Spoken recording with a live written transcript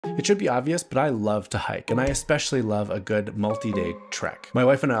It should be obvious, but I love to hike, and I especially love a good multi-day trek. My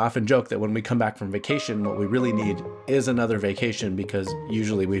wife and I often joke that when we come back from vacation, what we really need is another vacation because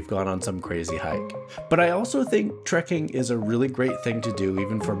usually we've gone on some crazy hike. But I also think trekking is a really great thing to do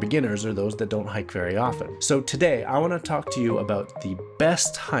even for beginners or those that don't hike very often. So today I want to talk to you about the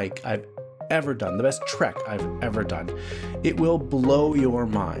best hike I've ever done, the best trek I've ever done. It will blow your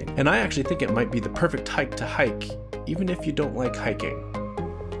mind. And I actually think it might be the perfect hike to hike, even if you don't like hiking.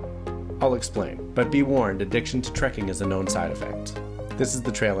 I'll explain, but be warned, addiction to trekking is a known side effect. This is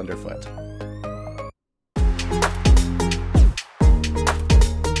the trail underfoot.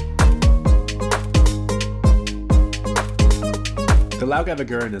 The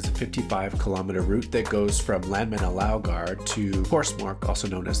Laugavegurinn is a 55-kilometer route that goes from Laugavegur to Thorsmork, also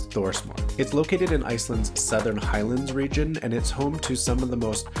known as Thorsmork. It's located in Iceland's southern highlands region, and it's home to some of the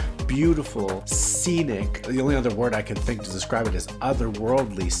most beautiful, scenic, the only other word I can think to describe it is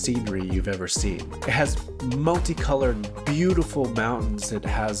otherworldly scenery you've ever seen. It has multicolored, beautiful mountains. It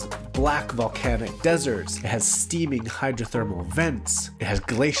has black volcanic deserts. It has steaming hydrothermal vents. It has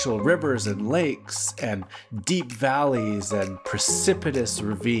glacial rivers and lakes and deep valleys and precipitous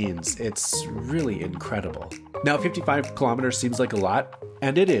ravines. It's really incredible. Now, 55 kilometers seems like a lot,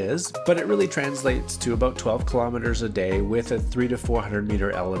 and it is, but it really translates to about 12 kilometers a day with a 300 to 400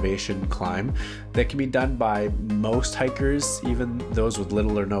 meter elevation climb that can be done by most hikers, even those with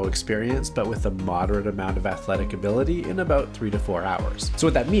little or no experience, but with a moderate amount of athletic ability in about 3 to 4 hours. So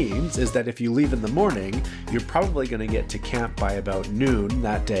what that means is that if you leave in the morning, you're probably going to get to camp by about noon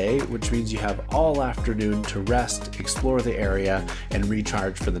that day, which means you have all afternoon to rest, explore the area, and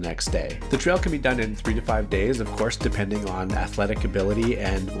recharge for the next day. The trail can be done in 3 to 5 days, of course, depending on athletic ability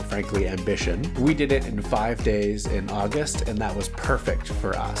and, well, frankly, ambition. We did it in 5 days in August, and that was perfect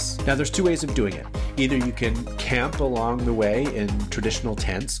for us. Now, there's two ways of doing it. Either you can camp along the way in traditional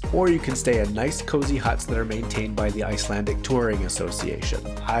tents, or you can stay in nice, cozy huts that are maintained by the Icelandic Touring Association.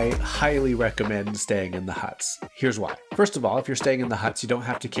 I highly recommend staying in the huts. Here's why. First of all, if you're staying in the huts, you don't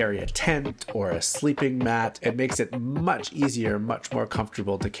have to carry a tent or a sleeping mat. It makes it much easier, much more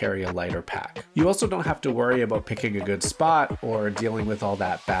comfortable to carry a lighter pack. You also don't have to worry about picking a good spot or dealing with all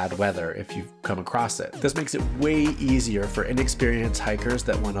that bad weather if you come across it. This makes it way easier for inexperienced hikers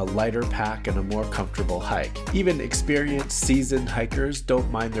that want a lighter pack and a more comfortable hike. Even experienced, seasoned hikers don't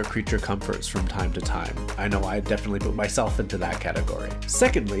mind their creature comforts from time to time. I know I definitely put myself into that category.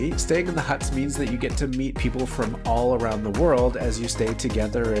 Secondly, staying in the huts means that you get to meet people from all around the world as you stay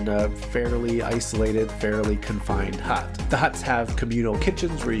together in a fairly isolated, fairly confined hut. The huts have communal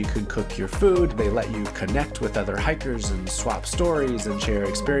kitchens where you can cook your food. They let you connect with other hikers and swap stories and share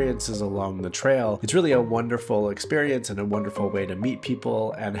experiences along the trail. It's really a wonderful experience and a wonderful way to meet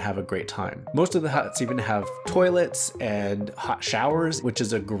people and have a great time. Most of the huts even have toilets and hot showers, which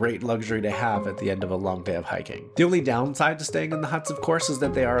is a great luxury to have at the end of a long day of hiking. The only downside to staying in the huts, of course, is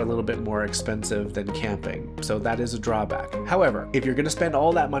that they are a little bit more expensive than camping, so that is a drawback. However, if you're going to spend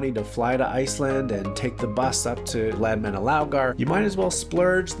all that money to fly to Iceland and take the bus up to Laugavegur, you might as well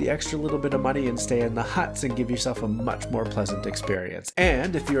splurge the extra little bit of money and stay in the huts and give yourself a much more pleasant experience.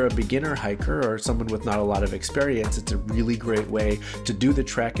 And if you're a beginner hiker or someone with not a lot of experience, it's a really great way to do the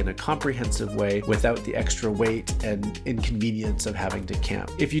trek in a comprehensive way without the extra weight and inconvenience of having to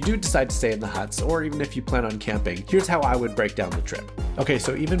camp. If you do decide to stay in the huts, or even if you plan on camping, here's how I would break down the trip. Okay,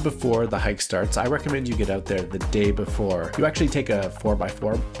 so even before the hike starts, I recommend you get out there the day before. You actually take a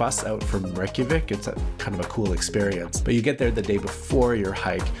 4x4 bus out from Reykjavik. It's kind of a cool experience, but you get there the day before your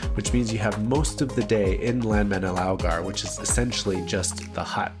hike, which means you have most of the day in Laugavegur, which is essentially just the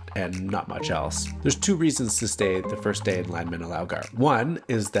hut and not much else. There's two reasons to stay the first day in Laugavegur. One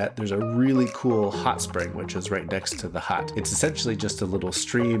is that there's a really cool hot spring, which is right next to the hut. It's essentially just a little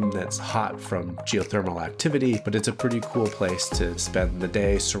stream that's hot from geothermal activity, but it's a pretty cool place to spend the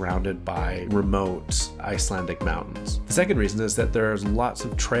day surrounded by remote Icelandic mountains. The second reason is that there's lots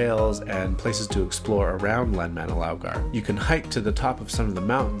of trails and places to explore around Laugavegur. You can hike to the top of some of the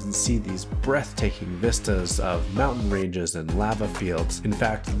mountains and see these breathtaking vistas of mountain ranges and lava fields. In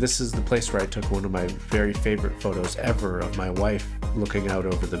fact, this is the place where I took one of my very favorite photos ever of my wife looking out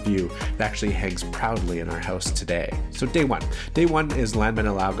over the view. It actually hangs proudly in our house today. So day one. Day one is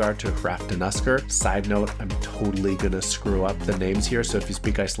Laugavegur to Hrafnaskar. Side note, I'm totally gonna screw up the names here, so if you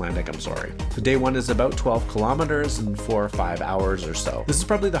speak Icelandic, I'm sorry. So day 1 is about 12 kilometers in 4 or 5 hours or so. This is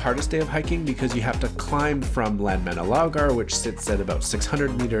probably the hardest day of hiking because you have to climb from Laugavegur, which sits at about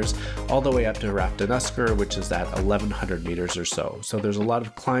 600 meters, all the way up to Ravningsfjall, which is at 1100 meters or so. So there's a lot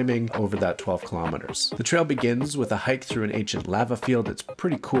of climbing over that 12 kilometers. The trail begins with a hike through an ancient lava field. It's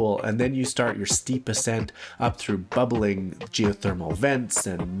pretty cool, and then you start your steep ascent up through bubbling geothermal vents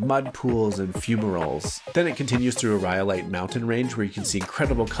and mud pools and fumaroles. Then it continues through a rhyolite mountain range where you can see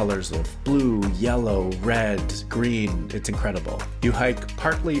incredible colors of blue, yellow, red, green. It's incredible. You hike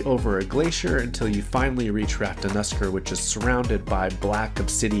partly over a glacier until you finally reach Ravningsfjall, which is surrounded by black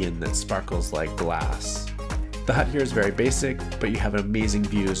obsidian that sparkles like glass. The hut here is very basic, but you have amazing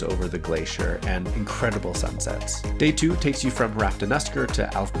views over the glacier and incredible sunsets. Day 2 takes you from Ravningsfjall to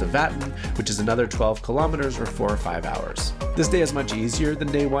Laugavegurinn, which is another 12 kilometers or 4 or 5 hours. This day is much easier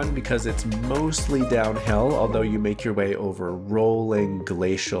than day 1 because it's mostly downhill, although you make your way over rolling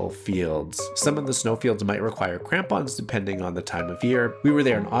glacial fields. Some of the snowfields might require crampons depending on the time of year. We were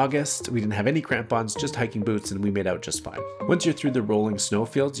there in August, we didn't have any crampons, just hiking boots, and we made out just fine. Once you're through the rolling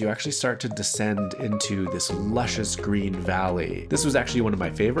snowfields, you actually start to descend into this luscious green valley. This was actually one of my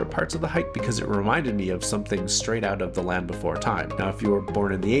favorite parts of the hike because it reminded me of something straight out of The Land Before Time. Now, if you were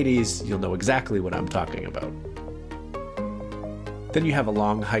born in the 80s, you'll know exactly what I'm talking about. Then you have a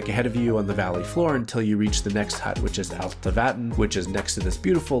long hike ahead of you on the valley floor until you reach the next hut, which is Laugavegurinn, which is next to this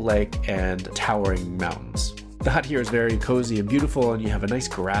beautiful lake and towering mountains. The hut here is very cozy and beautiful, and you have a nice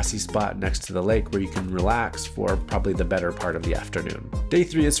grassy spot next to the lake where you can relax for probably the better part of the afternoon. Day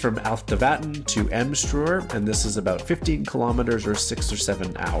 3 is from Laugavegurinn to Inexperienced, and this is about 15 kilometers or 6 or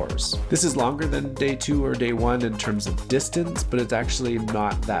 7 hours. This is longer than day 2 or day 1 in terms of distance, but it's actually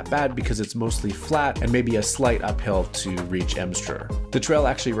not that bad because it's mostly flat and maybe a slight uphill to reach Inexperienced. The trail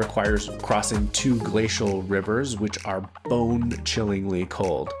actually requires crossing 2 glacial rivers, which are bone-chillingly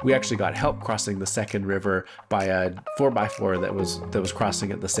cold. We actually got help crossing the second river by a 4x4 that was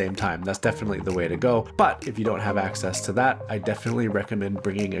crossing at the same time. That's definitely the way to go. But if you don't have access to that, I definitely recommend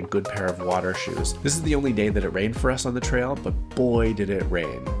bringing a good pair of water shoes. This is the only day that it rained for us on the trail, but boy did it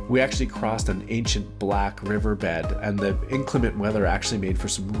rain. We actually crossed an ancient black riverbed, and the inclement weather actually made for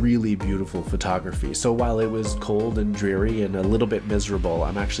some really beautiful photography. So while it was cold and dreary and a little bit miserable,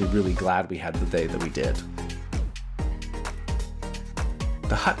 I'm actually really glad we had the day that we did.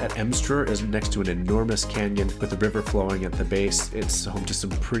 The hut at Inexperienced is next to an enormous canyon with the river flowing at the base. It's home to some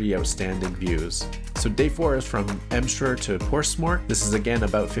pretty outstanding views. So day 4 is from Inexperienced to Porsmore. This is again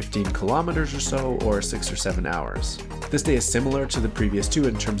about 15 kilometers or so, or 6 or 7 hours. This day is similar to the previous 2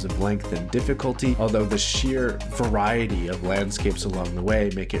 in terms of length and difficulty, although the sheer variety of landscapes along the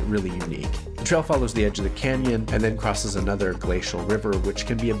way make it really unique. The trail follows the edge of the canyon and then crosses another glacial river, which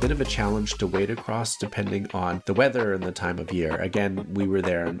can be a bit of a challenge to wade across depending on the weather and the time of year. Again, we were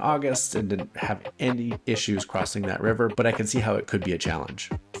there in August and didn't have any issues crossing that river, but I can see how it could be a challenge.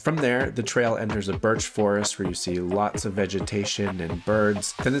 From there, the trail enters a birch forest where you see lots of vegetation and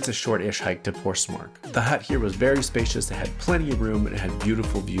birds. Then it's a short-ish hike to Porsmore. The hut here was very spacious, it had plenty of room, and it had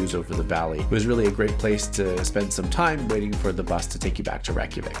beautiful views over the valley. It was really a great place to spend some time waiting for the bus to take you back to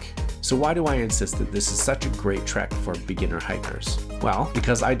Reykjavik. So why do I insist that this is such a great trek for beginner hikers? Well,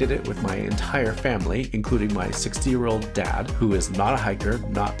 because I did it with my entire family, including my 60-year-old dad, who is not a hiker,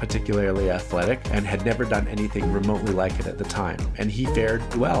 not particularly athletic, and had never done anything remotely like it at the time. And he fared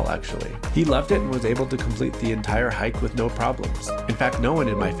well, actually. He loved it and was able to complete the entire hike with no problems. In fact, no one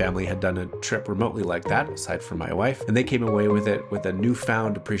in my family had done a trip remotely like that, aside from my wife, and they came away with it with a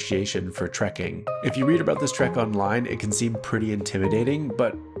newfound appreciation for trekking. If you read about this trek online, it can seem pretty intimidating,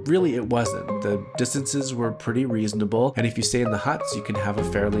 but really it wasn't. The distances were pretty reasonable, and if you stay in the huts, you can have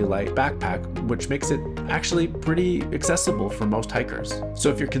a fairly light backpack, which makes it actually pretty accessible for most hikers. So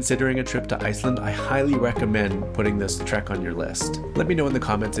if you're considering a trip to Iceland, I highly recommend putting this trek on your list. Let me know in the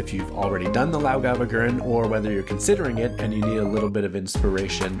comments if you've already done the Laugavegurinn or whether you're considering it and you need a little bit of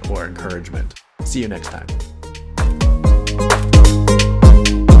inspiration or encouragement. See you next time.